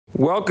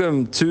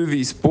Welcome to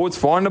the Sports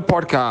Finder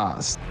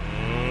podcast.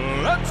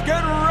 Let's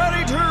get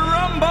ready to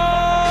rumble!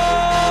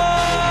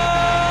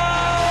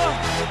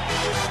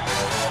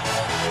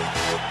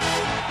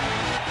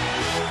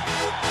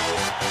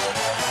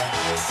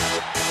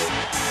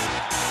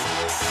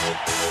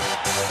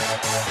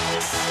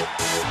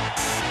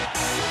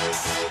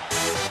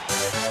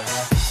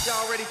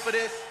 Y'all ready for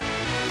this?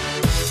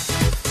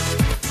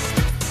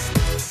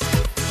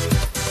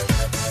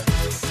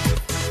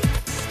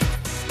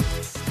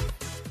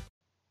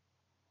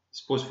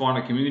 Sports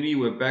Finder community,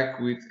 we're back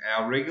with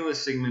our regular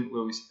segment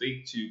where we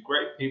speak to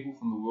great people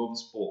from the world of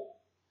sport.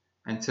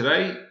 And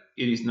today,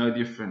 it is no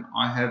different.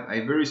 I have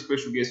a very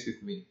special guest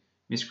with me,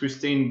 Miss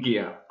Christine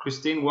Gear.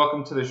 Christine,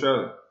 welcome to the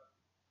show.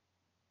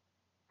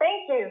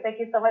 Thank you. Thank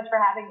you so much for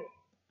having me.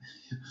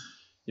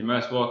 You're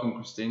most welcome,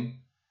 Christine.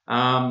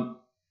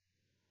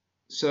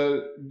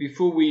 So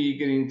before we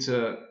get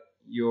into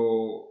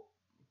your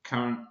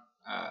current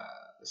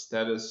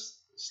status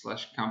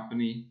 /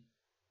 company,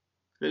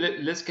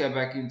 let's go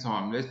back in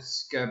time.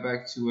 Let's go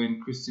back to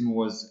when Christine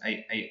was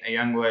a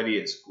young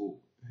lady at school.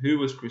 Who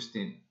was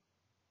Christine?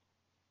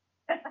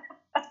 A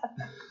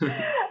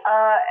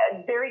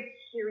very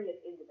curious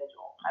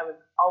individual. I was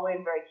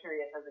always very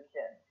curious as a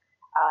kid.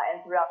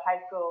 And throughout high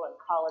school and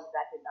college,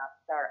 that did not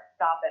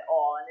stop at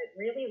all. And it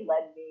really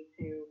led me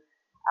to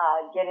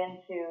get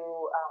into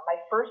my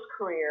first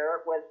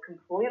career was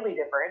completely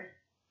different.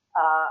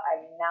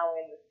 I'm now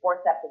in the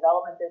sports app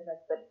development business,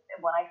 but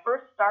when I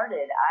first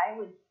started, I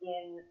was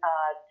in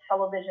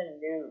television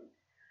news,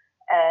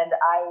 and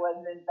I was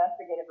an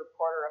investigative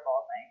reporter of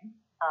all things,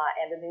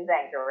 and a news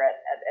anchor at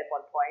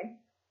one point.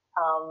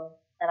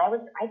 And I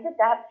did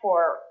that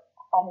for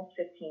almost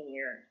 15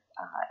 years,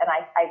 and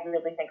I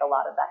really think a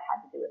lot of that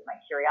had to do with my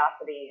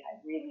curiosity.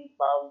 I really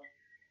loved,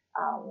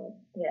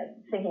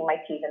 sinking my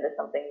teeth into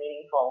something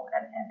meaningful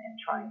and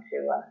trying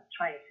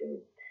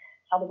to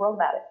tell the world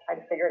about it, try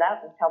to figure it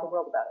out and tell the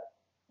world about it.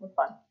 It was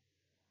fun.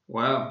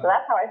 Wow. So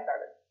that's how I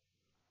started.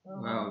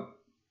 Wow.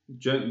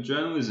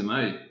 Journalism,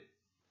 eh?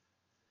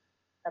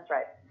 That's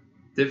right.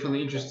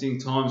 Definitely interesting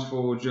times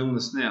for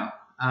journalists now.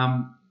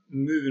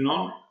 Moving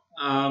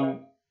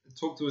on,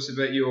 talk to us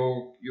about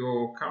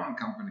your current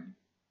company.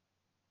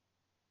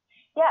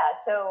 Yeah,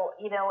 so,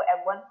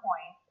 at one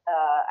point,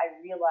 I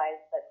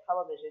realized that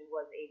television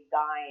was a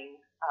dying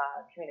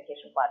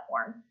communication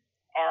platform,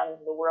 and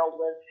the world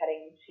was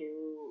heading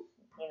to,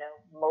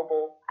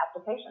 mobile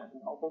applications,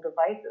 mobile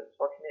devices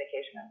for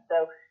communication. And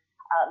so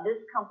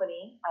this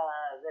company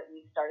that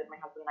we started,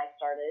 my husband and I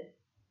started,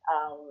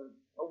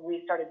 we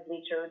started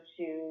Bleacher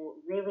to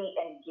really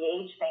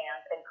engage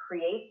fans and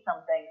create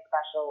something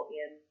special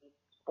in the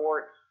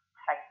sports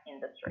tech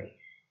industry.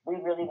 We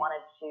really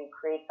wanted to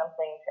create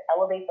something to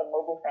elevate the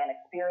mobile fan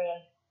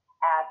experience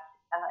at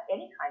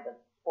any kind of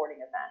sporting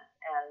event.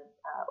 And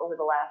over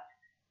the last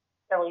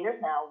several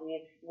years now,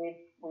 we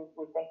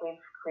think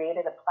we've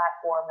created a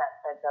platform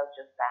that does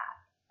just that.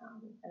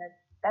 And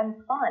it's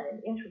been fun and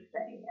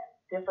interesting and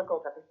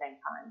difficult at the same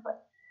time,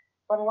 but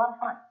a lot of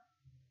fun.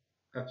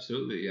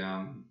 Absolutely.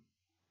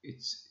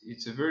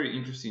 It's a very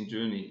interesting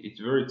journey. It's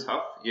very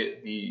tough,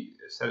 yet the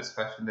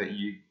satisfaction that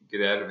you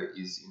get out of it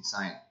is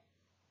insane.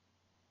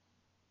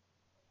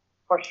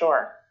 For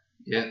sure.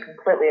 Yeah. I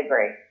completely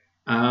agree.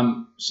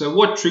 So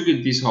what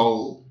triggered this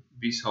whole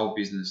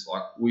business?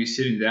 Like, were you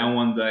sitting down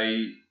one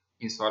day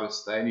inside a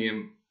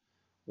stadium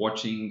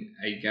watching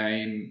a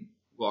game?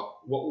 Like,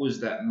 what was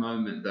that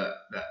moment, that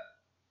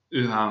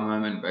ooh-ha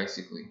moment,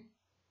 basically?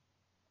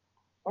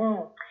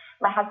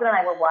 My husband and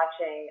I were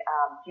watching,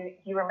 do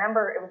you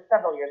remember, it was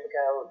several years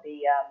ago,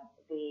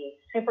 the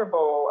Super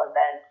Bowl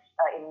event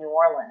in New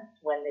Orleans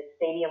when the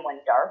stadium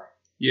went dark?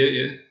 Yeah.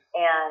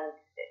 And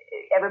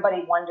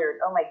everybody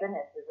wondered, oh my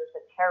goodness, is this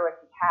a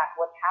terrorist attack?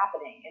 What's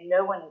happening? And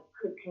no one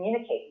could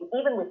communicate,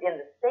 even within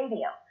the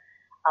stadium,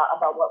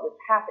 about what was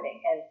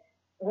happening. And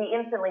we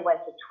instantly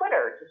went to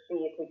Twitter to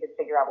see if we could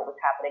figure out what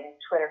was happening. And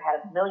Twitter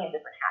had a million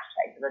different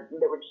hashtags.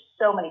 There were just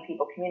so many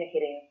people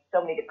communicating in so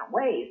many different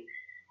ways.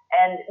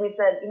 And we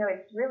said,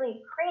 it's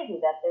really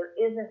crazy that there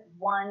isn't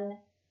one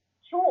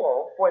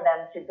tool for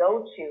them to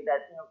go to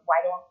that,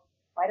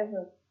 why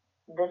doesn't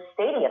this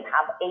stadium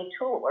have a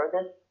tool, or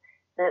the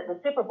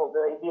Super Bowl,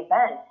 the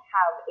event,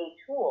 have a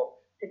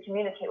tool to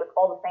communicate with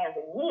all the fans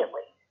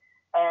immediately?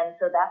 And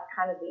so that's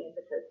kind of the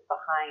impetus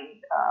behind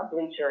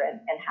Bleacher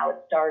and how it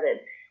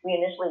started. We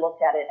initially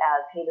looked at it as,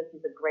 hey, this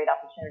is a great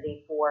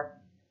opportunity for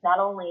not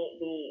only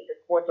the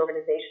sports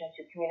organization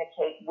to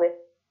communicate with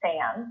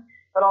fans,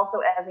 but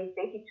also as a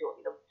safety tool,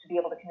 to be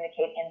able to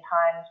communicate in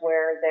times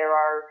where there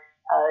are,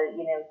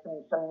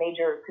 some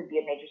major, could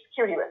be a major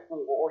security risk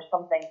or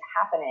something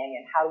happening,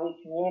 and how do we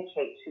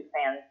communicate to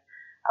fans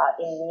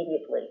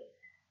immediately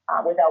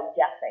without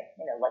guessing,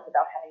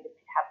 without having to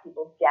have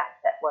people guess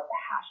at what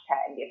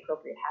the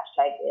appropriate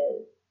hashtag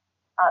is.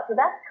 So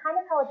that's kind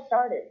of how it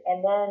started. And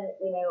then,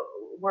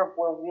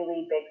 we're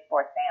really big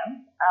sports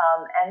fans.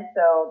 And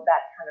so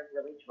that kind of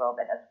really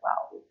drove it as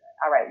well. We said,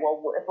 all right,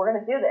 well, if we're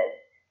going to do this,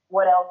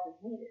 what else is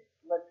needed?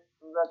 Let's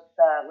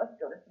let's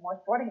go to some more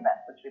sporting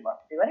events, which we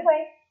love to do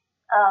anyway,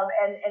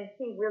 and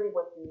see really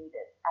what's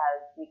needed as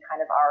we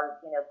kind of are,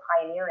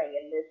 pioneering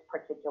in this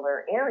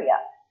particular area.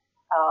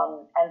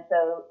 And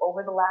so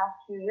over the last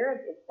few years,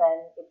 it's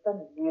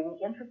been really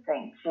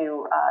interesting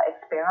to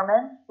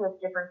experiment with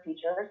different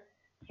features,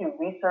 to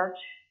research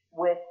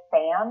with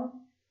fans,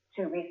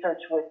 to research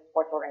with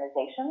sports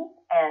organizations,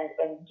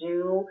 and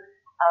do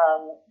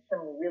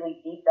some really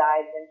deep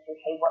dives into,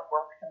 hey, what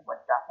works and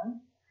what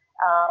doesn't.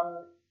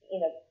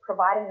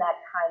 Providing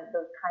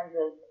those kinds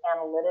of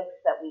analytics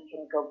that we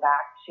can go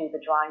back to the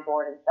drawing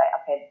board and say,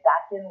 okay,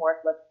 that didn't work.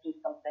 Let's do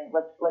something.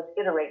 Let's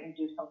iterate and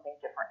do something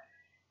different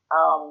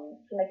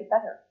to make it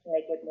better, to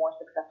make it more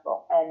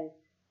successful. And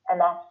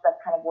that's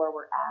kind of where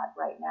we're at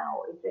right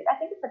now. I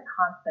think it's a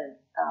constant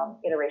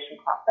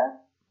iteration process,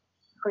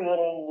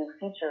 creating new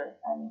features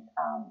and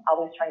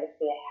always trying to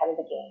stay ahead of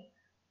the game.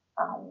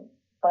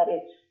 But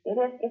it's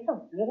a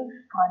really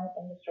fun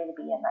industry to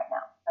be in right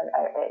now.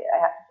 I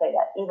have to say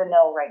that, even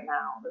though right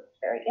now it's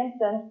very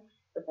instant,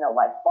 with no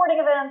live sporting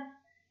events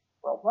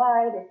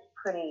worldwide, it's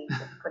pretty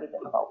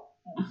difficult.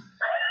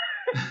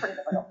 It's pretty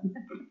difficult.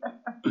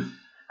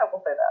 I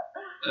will say that.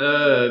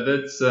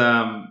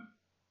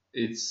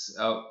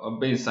 I've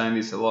been saying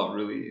this a lot.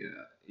 Really,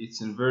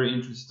 it's a very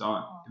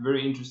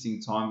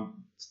interesting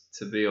time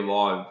to be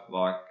alive.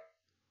 Like,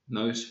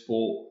 no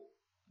sport,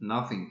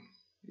 nothing.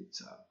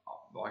 It's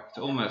it's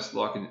almost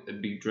like a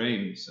big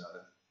dream. So,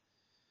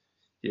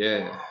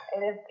 yeah.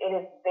 It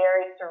is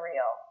very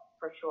surreal,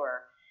 for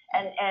sure.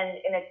 And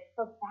it's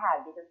so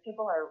sad because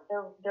people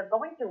they're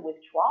going through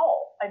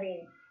withdrawal. I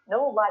mean,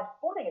 no live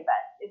sporting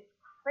events. It's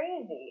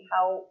crazy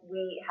how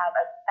we have,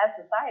 as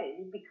society,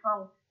 we've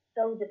become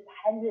so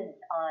dependent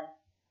on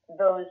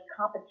those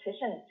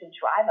competitions to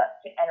drive us,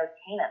 to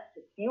entertain us,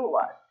 to fuel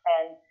us.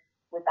 And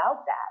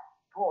without that,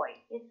 boy,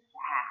 it's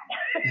sad.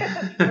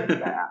 It's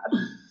really sad.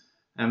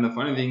 And the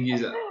funny thing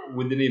is,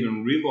 we didn't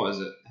even realize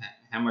it,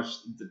 how much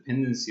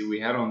dependency we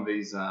had on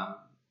these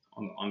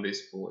on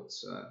these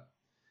sports.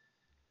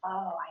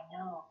 Oh, I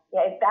know.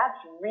 Yeah, that's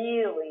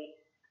really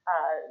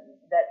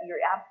that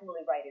you're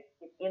absolutely right. It's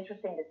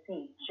interesting to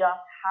see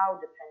just how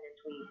dependent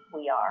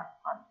we are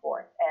on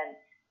sports, and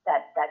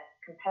that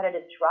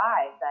competitive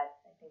drive that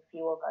I think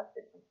fuels us.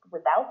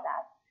 Without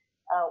that,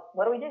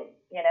 what do we do?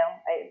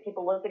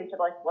 People look at each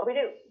other like, what do we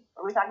do?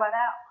 What are we talking about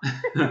now?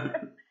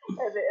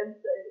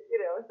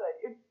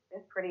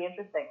 It's pretty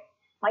interesting.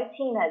 My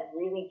team has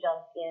really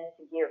jumped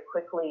into gear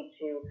quickly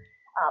to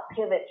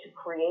pivot to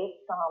create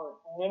some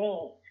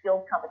mini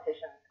skills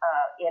competitions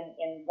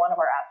in one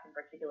of our apps, in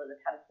particular, the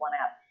Tennis One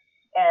app,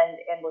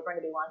 and we're going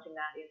to be launching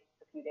that in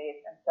a few days,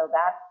 and so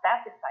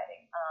that's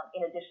exciting.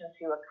 In addition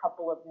to a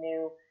couple of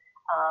new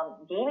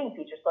gaming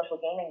features,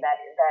 social gaming that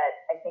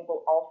I think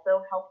will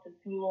also help to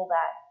fuel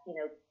that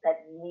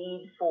that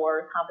need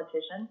for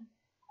competition.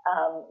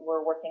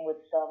 We're working with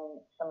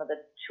some of the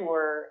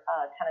tour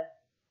tennis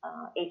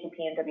ATP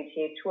and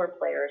WTA tour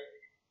players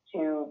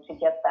to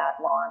get that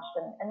launched,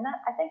 and that,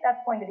 I think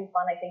that's going to be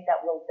fun. I think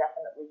that will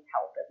definitely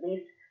help, at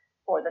least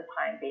for the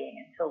time being,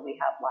 until we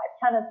have live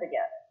tennis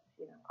again,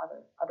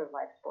 other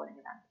live sporting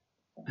events.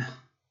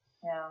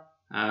 Yeah.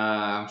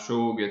 I'm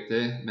sure we'll get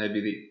there.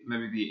 Maybe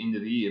the end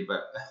of the year,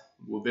 but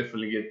we'll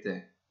definitely get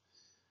there.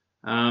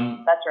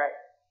 That's right.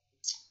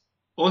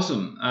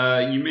 Awesome.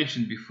 You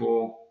mentioned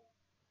before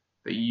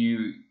that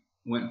you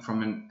went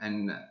from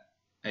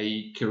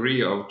a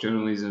career of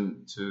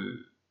journalism to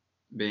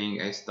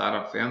being a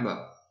startup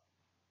founder.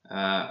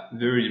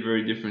 Very,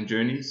 very different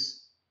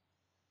journees.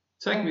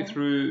 Take me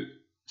through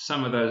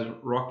some of those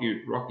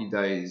rocky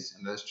days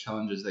and those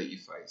challenges that you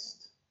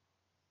faced.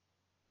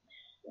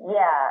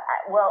 Yeah,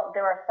 well,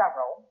 there are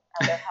several.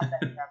 There have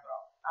been several.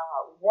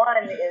 One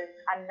is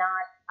I'm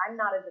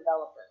not a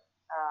developer,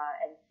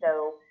 and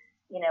so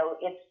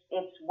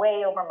it's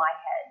way over my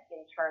head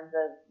in terms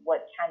of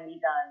what can be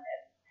done.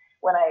 And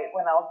when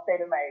I'll say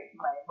to my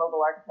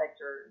mobile architect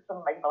or some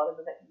of my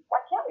developers,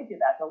 why can't we do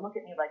that? They'll look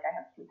at me like I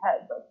have two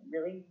heads. Like,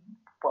 really?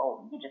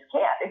 Well, you just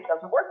can't. It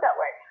doesn't work that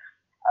way.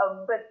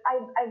 But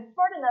I'm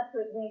smart enough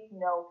to at least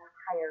know to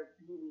hire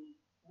really,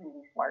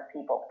 really smart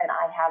people, and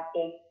I have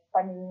a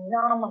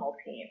phenomenal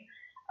team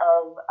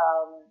of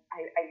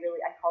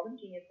I call them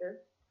geniuses.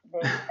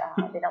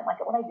 They don't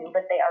like it when I do,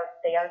 but they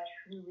are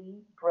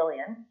truly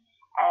brilliant,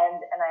 and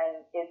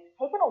it's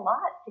taken a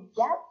lot to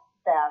get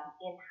them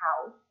in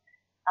house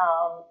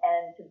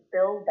and to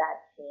build that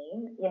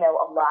team.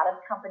 A lot of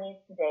companies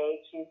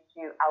today choose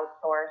to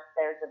outsource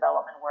their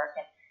development work,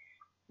 and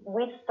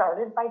we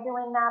started by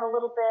doing that a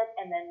little bit,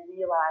 and then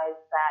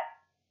realized that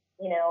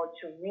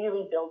to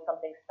really build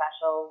something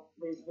special,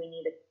 we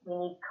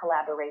need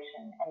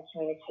collaboration and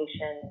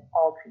communication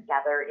all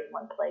together in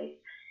one place.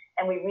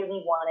 And we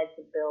really wanted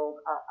to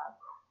build a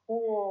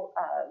cool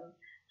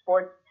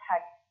sports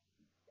tech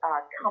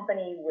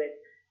company with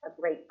a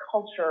great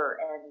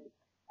culture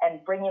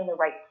and bring in the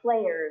right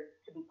players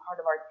to be part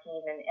of our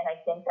team. And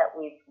I think that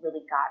we've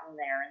really gotten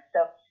there. And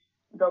so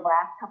the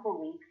last couple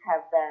of weeks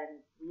have been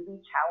really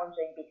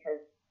challenging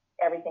because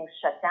everything's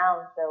shut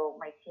down, so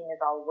my team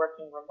is all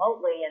working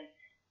remotely, and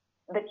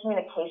the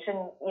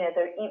communication,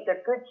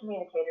 they're good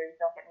communicators,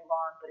 don't get me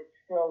wrong, but it's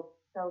still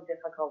so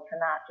difficult to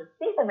not just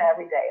see them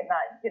every day and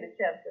not get a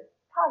chance to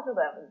talk to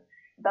them and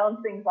bounce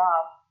things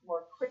off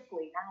more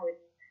quickly. Now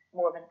it's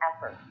more of an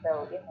effort,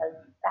 so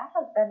that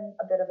has been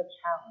a bit of a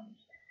challenge.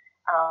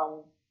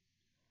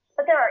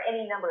 But there are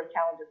any number of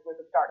challenges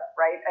with a startup,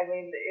 right? I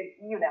mean,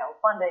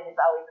 funding is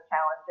always a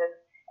challenge,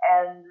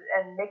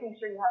 and making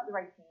sure you have the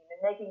right team, and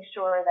making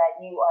sure that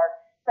you are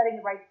setting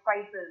the right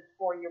prices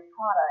for your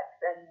products,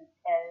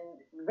 and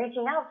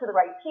reaching out to the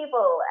right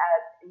people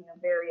at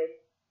various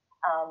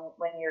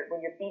when you're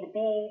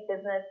B2B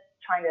business,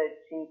 trying to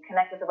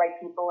connect with the right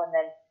people, and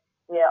then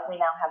we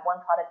now have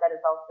one product that is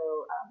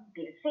also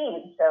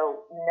B2C,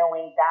 so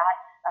knowing that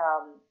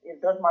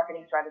those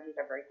marketing strategies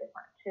are very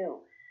different too.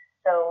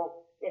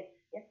 So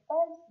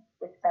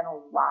it's been a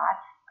lot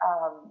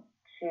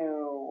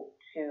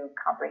to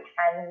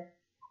comprehend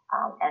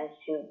and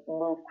to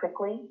move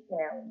quickly.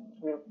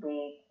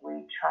 We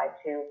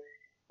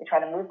try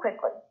to move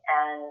quickly,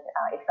 and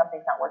if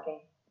something's not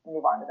working,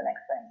 move on to the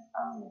next thing.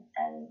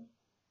 And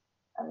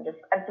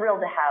I'm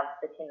thrilled to have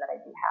the team that I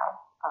do have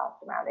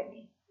surrounding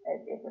me.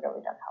 It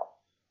really does help.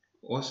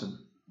 Awesome.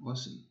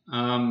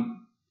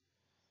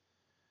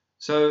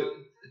 So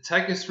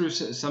take us through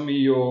some of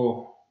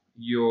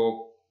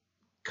your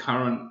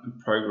current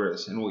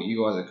progress and what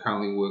you guys are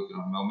currently working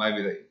on, or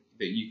maybe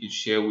that you can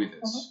share with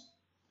us. Mm-hmm.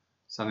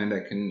 Something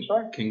that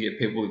can get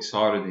people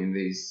excited in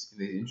these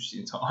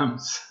interesting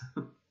times.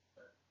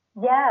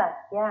 Yeah,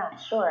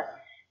 sure.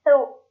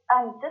 So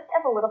just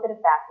as a little bit of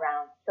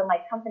background, so my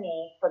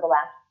company for the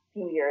last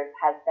few years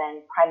has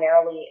been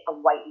primarily a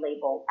white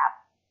label app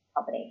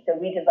company. So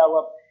we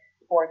develop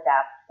sports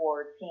apps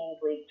for teams,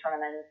 leagues,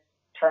 tournaments,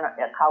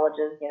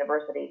 colleges,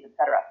 universities,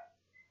 etc.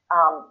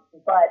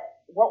 But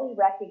what we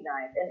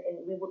recognize,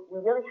 and we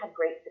really had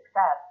great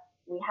success,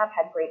 we have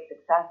had great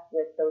success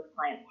with those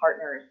client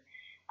partners,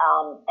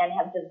 and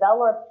have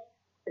developed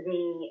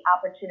the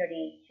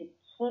opportunity to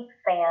keep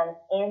fans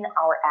in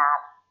our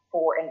app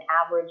for an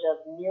average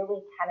of nearly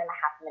 10.5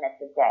 minutes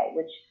a day,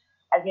 which,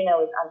 as you know,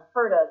 is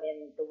unheard of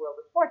in the world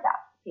of sports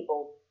apps.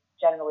 People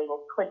generally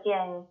will click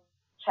in,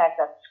 check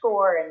a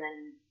score, and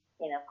then,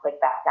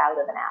 click back out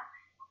of an app.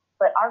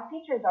 But our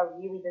features are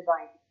really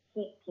designed to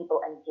keep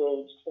people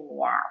engaged in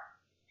the app.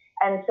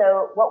 And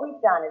so what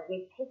we've done is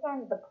we've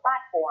taken the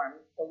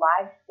platform, the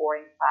live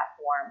scoring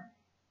platform,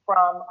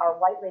 from our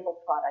white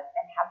label product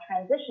and have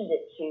transitioned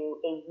it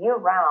to a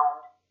year-round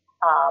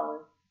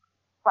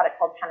product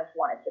called Tennis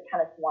One. It's a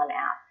Tennis One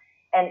app.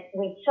 And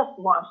we just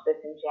launched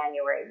this in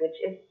January, which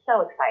is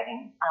so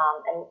exciting.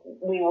 And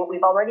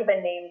we've already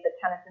been named the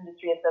Tennis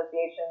Industry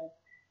Association's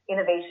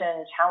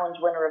Innovation Challenge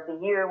Winner of the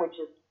Year, which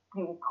is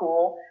really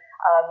cool.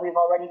 We've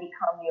already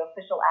become the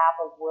official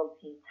app of World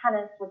Team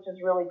Tennis, which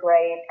is really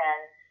great.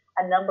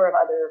 And a number of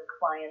other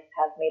clients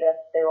have made us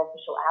their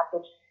official app,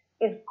 which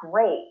is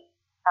great.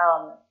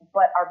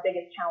 But our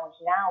biggest challenge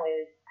now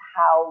is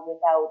how,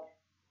 without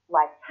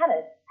live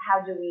tennis, how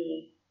do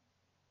we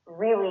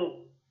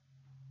really,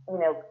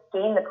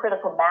 gain the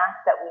critical mass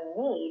that we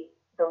need,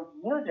 those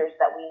users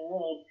that we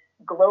need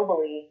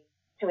globally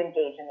to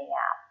engage in the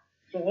app,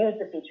 to use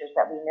the features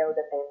that we know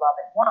that they love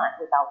and want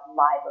without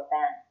live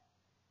events.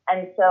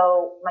 And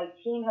so my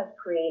team has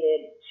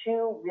created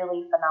two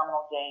really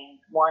phenomenal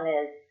games. One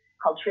is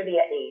called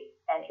Trivia Ace,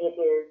 and it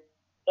is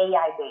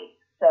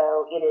AI-based.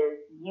 So it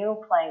is you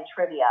playing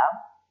trivia,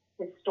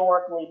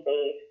 historically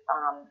based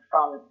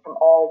from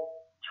all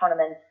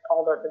tournaments,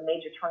 all the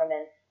major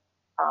tournaments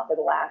for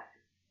the last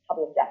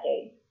couple of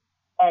decades.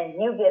 And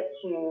you get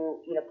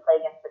to play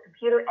against the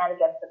computer and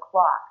against the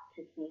clock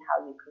to see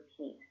how you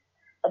compete.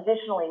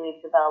 Additionally, we've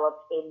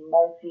developed a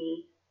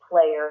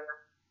multiplayer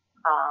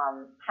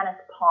tennis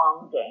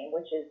pong game,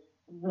 which is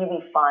really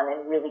fun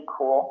and really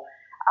cool,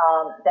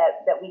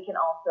 that we can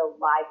also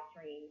live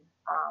stream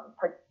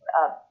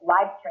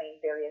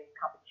various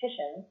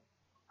competitions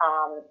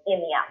in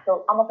the app.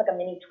 So almost like a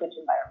mini Twitch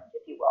environment,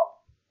 if you will.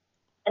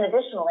 And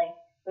additionally,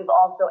 we've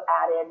also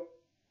added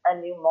a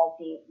new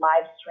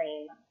multi-live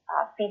stream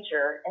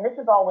feature, and this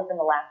is all within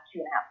the last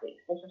 2.5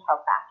 weeks. This is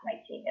how fast my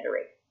team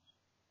iterates.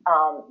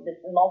 This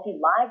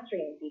multi-live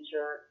stream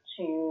feature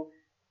to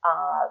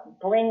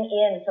bring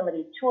in some of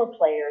these tour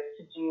players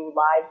to do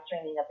live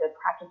streaming of their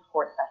practice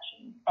court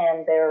sessions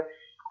and their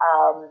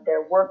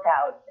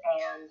workouts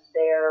and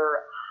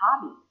their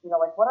hobbies.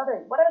 Like what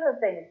other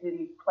things do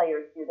these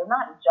players do? They're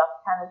not just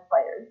tennis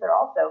players. They're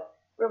also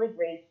really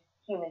great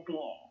human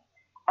beings.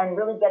 And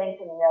really getting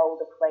to know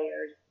the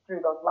players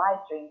through those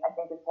live streams, I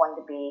think, is going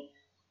to be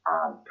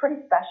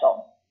pretty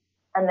special.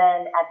 And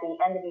then at the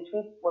end of each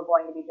week, we're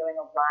going to be doing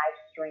a live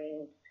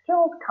stream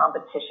skills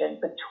competition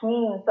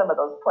between some of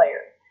those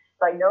players.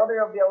 So I know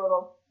there will be a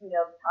little,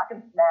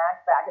 talking smack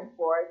back and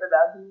forth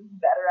about who's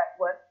better at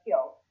what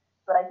skill.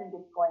 But I think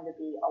it's going to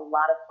be a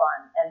lot of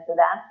fun. And so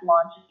that's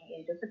launching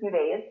in just a few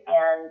days.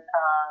 And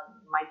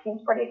my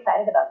team's pretty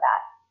excited about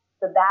that.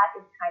 So that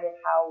is kind of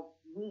how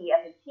we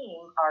as a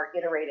team are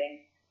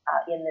iterating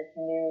in this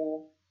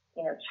new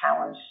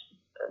challenge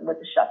with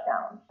the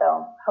shutdown.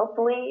 So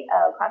hopefully,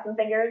 cross some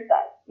fingers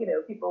that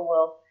people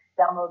will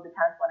download the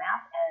Tennis One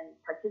app and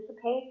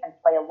participate and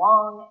play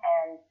along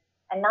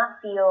and not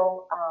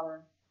feel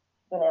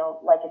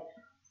like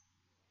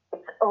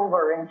it's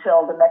over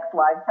until the next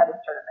live tennis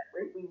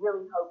tournament. We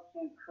really hope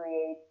to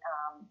create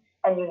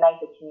and unite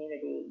the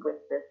community with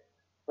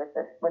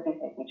these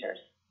new features.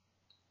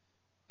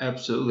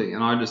 Absolutely,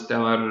 and I just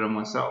downloaded it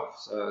myself.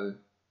 So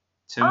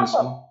Tennis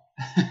Awesome.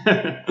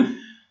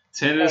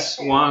 Tennis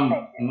Thank you. One,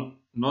 Thank you.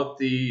 not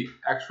the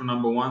actual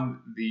number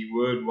one, the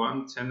word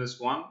one, Tennis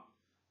One.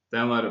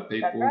 Download it,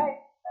 people. That's right.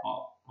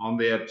 On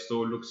the App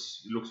Store.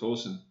 Looks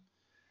awesome.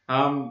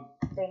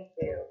 Thank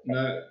you.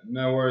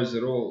 No worries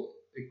at all.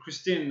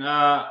 Christine,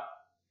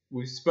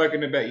 we've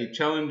spoken about your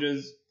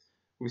challenges,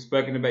 we've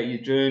spoken about your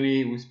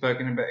journey, we've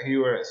spoken about who you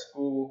were at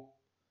school.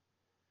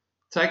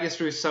 Take us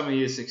through some of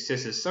your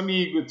successes, some of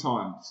your good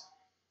times.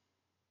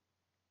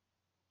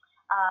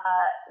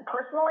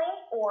 Personally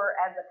or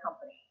as a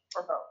company,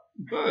 or both?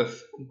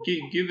 Both.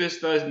 Give us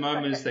those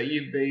moments that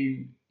you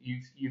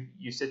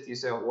said to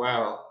yourself,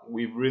 wow,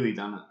 we've really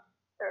done it.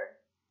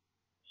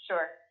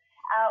 Sure.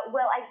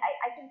 Well,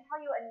 I can tell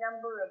you a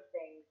number of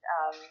things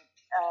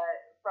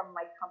from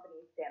my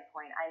company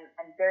standpoint.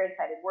 I'm very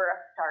excited. We're a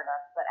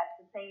startup, but at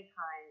the same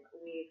time,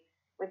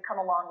 we've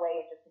come a long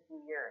way in just a few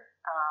years.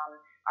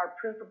 Our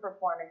proof of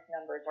performance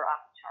numbers are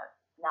off the charts,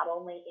 not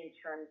only in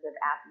terms of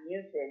app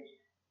usage,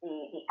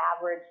 the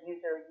average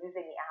user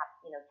using the app,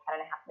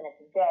 10.5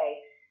 minutes a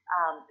day,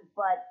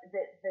 but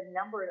the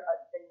number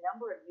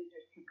of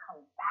users who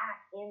come back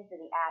into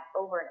the app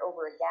over and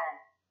over again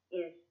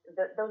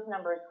those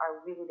numbers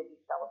are really to be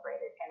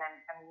celebrated, and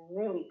I'm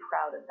really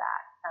proud of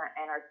that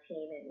and our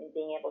team in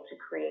being able to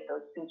create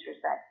those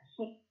features that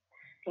keep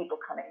people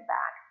coming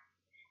back.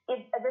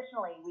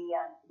 Additionally,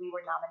 we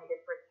were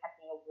nominated for a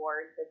Techni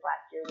Award this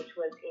last year, which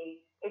was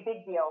a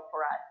big deal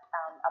for us,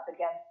 up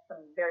against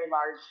some very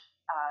large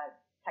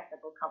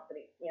technical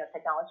companies,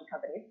 technology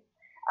companies.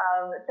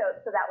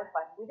 So that was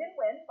fun. We didn't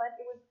win, but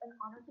it was an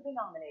honor to be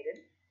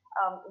nominated.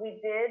 We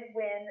did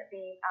win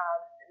the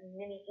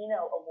Mini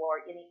Eno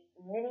Award,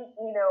 Mini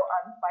Eno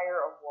on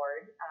Fire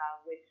Award,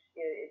 which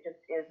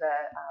is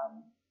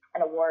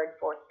an award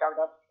for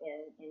startups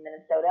in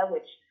Minnesota,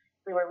 which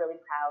we were really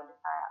proud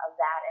of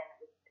that, and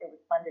it was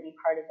fun to be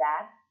part of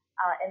that.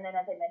 And then,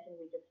 as I mentioned,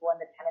 we just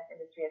won the Tennis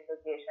Industry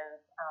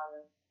Association's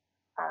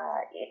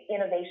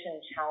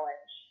Innovation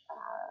Challenge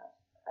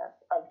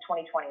of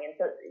 2020, and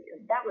so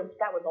that was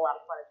a lot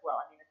of fun as well.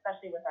 I mean,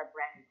 especially with our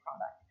brand new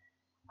product.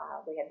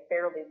 We had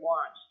barely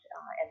launched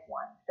and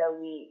won, so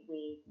we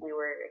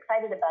were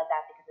excited about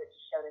that because it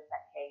just showed us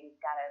that, hey, we've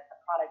got a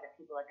product that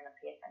people are going to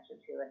pay attention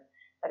to and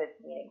that it's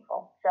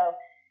meaningful. So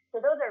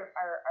those are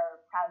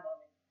proud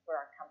moments for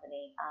our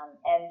company,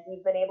 and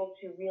we've been able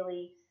to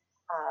really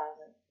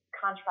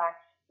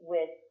contract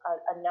with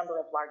a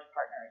number of large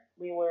partners.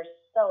 We were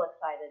so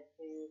excited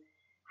to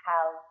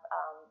have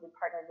we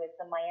partnered with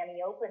the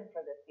Miami Open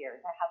for this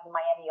year to have the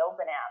Miami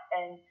Open app,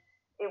 and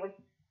it was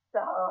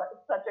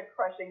such a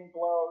crushing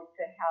blow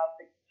to have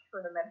the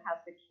tournament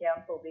have to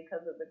cancel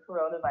because of the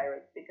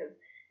coronavirus, because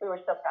we were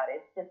so proud.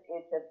 It's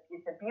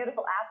a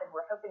beautiful app, and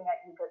we're hoping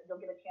that you'll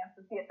get a chance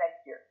to see it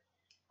next year.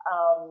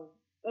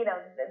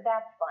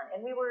 That's fun. And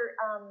we were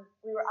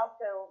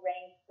also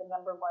ranked the #1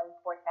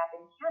 sports app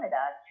in Canada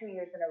 2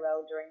 years in a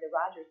row during the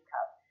Rogers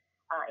Cup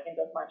in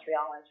both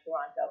Montreal and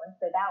Toronto, and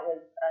so that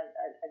was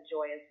a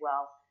joy as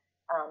well.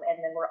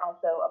 And then we're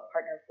also a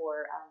partner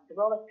for the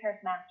Rolex Paris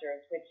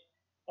Masters, which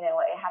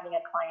having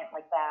a client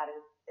like that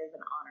is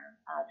an honor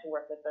to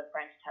work with the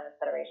French Tennis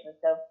Federation.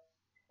 So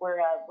we're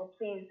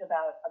pleased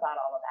about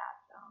all of that.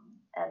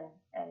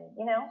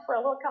 And for a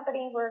little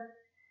company, we're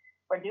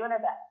doing our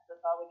best.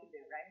 That's all we can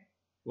do, right?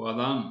 Well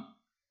done.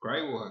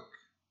 Great work.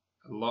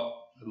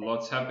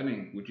 Lots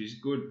happening, which is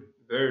good.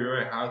 Very,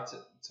 very hard to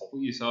put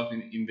yourself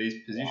in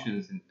these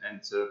positions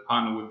and to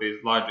partner with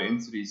these larger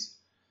entities.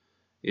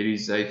 It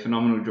is a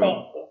phenomenal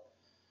job. Thank you.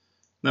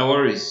 No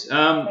worries.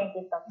 Thank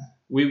you so much.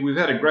 We've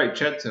had a great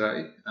chat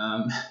today.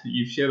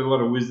 You've shared a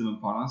lot of wisdom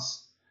upon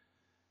us.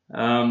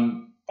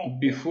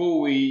 Before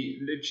we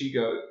let you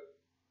go,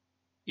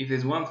 if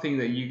there's one thing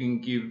that you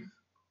can give,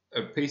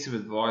 a piece of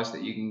advice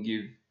that you can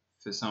give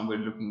for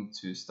somebody looking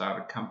to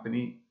start a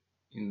company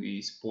in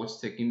the sports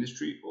tech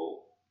industry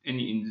or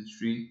any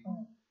industry,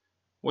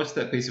 what's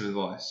that piece of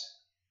advice?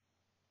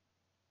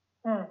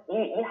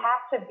 You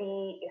have to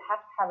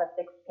have a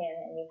thick skin,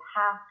 and you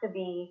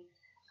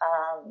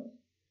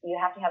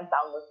have to have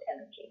boundless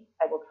energy.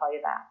 I will tell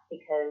you that,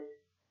 because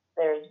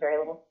there's very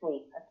little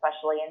sleep,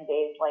 especially in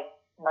days like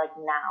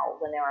now,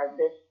 when there are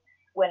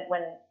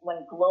when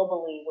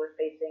globally we're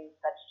facing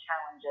such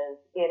challenges.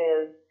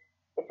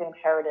 It's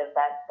imperative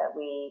that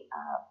we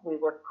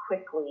work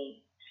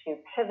quickly to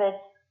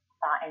pivot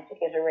and to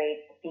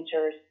iterate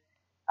features.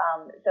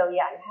 So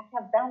yeah, you have to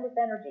have boundless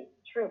energy.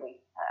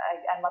 Truly,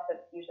 I'm up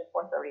at usually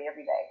 4:30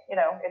 every day.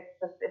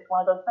 It's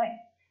one of those things.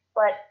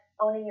 But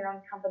owning your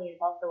own company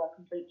is also a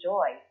complete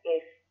joy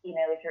if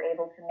you're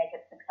able to make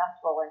it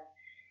successful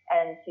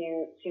and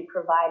to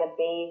provide a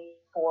base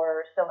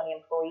for so many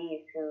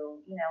employees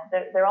who,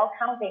 they're all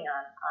counting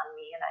on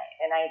me,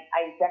 and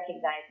I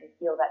recognize and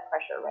feel that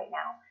pressure right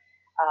now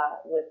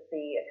with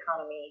the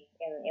economy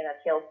in a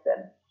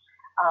tailspin.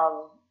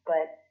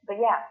 But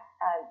yeah,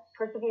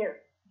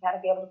 persevere. You got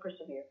to be able to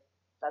persevere.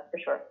 That's for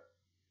sure.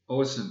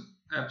 Awesome.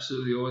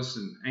 Absolutely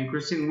awesome. And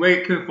Christine,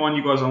 where can we find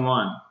you guys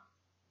online?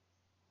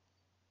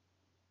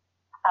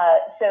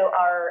 So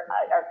our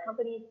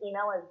company's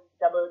email is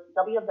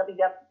www.bleacher.co.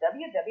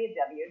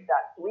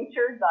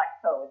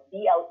 It's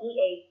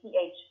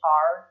BLEACHR.co.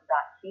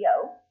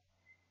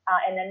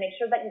 And then make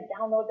sure that you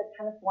download the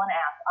Tennis One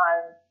app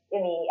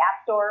in the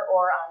App Store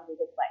or on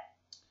Google Play.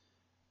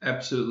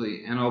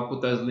 Absolutely. And I'll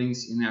put those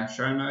links in our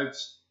show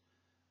notes.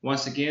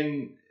 Once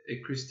again,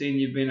 Christine,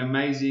 you've been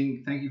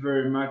amazing. Thank you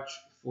very much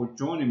for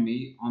joining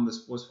me on the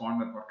Sports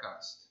Finder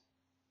podcast.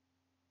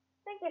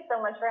 Thank you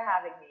so much for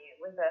having me. It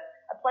was a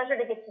pleasure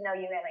to get to know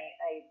you, and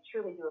I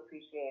truly do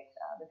appreciate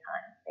the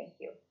time. Thank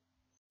you.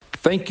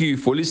 Thank you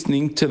for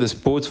listening to the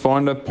Sports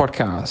Finder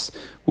podcast.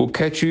 We'll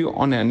catch you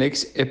on our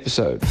next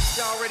episode.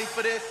 Y'all ready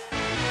for this?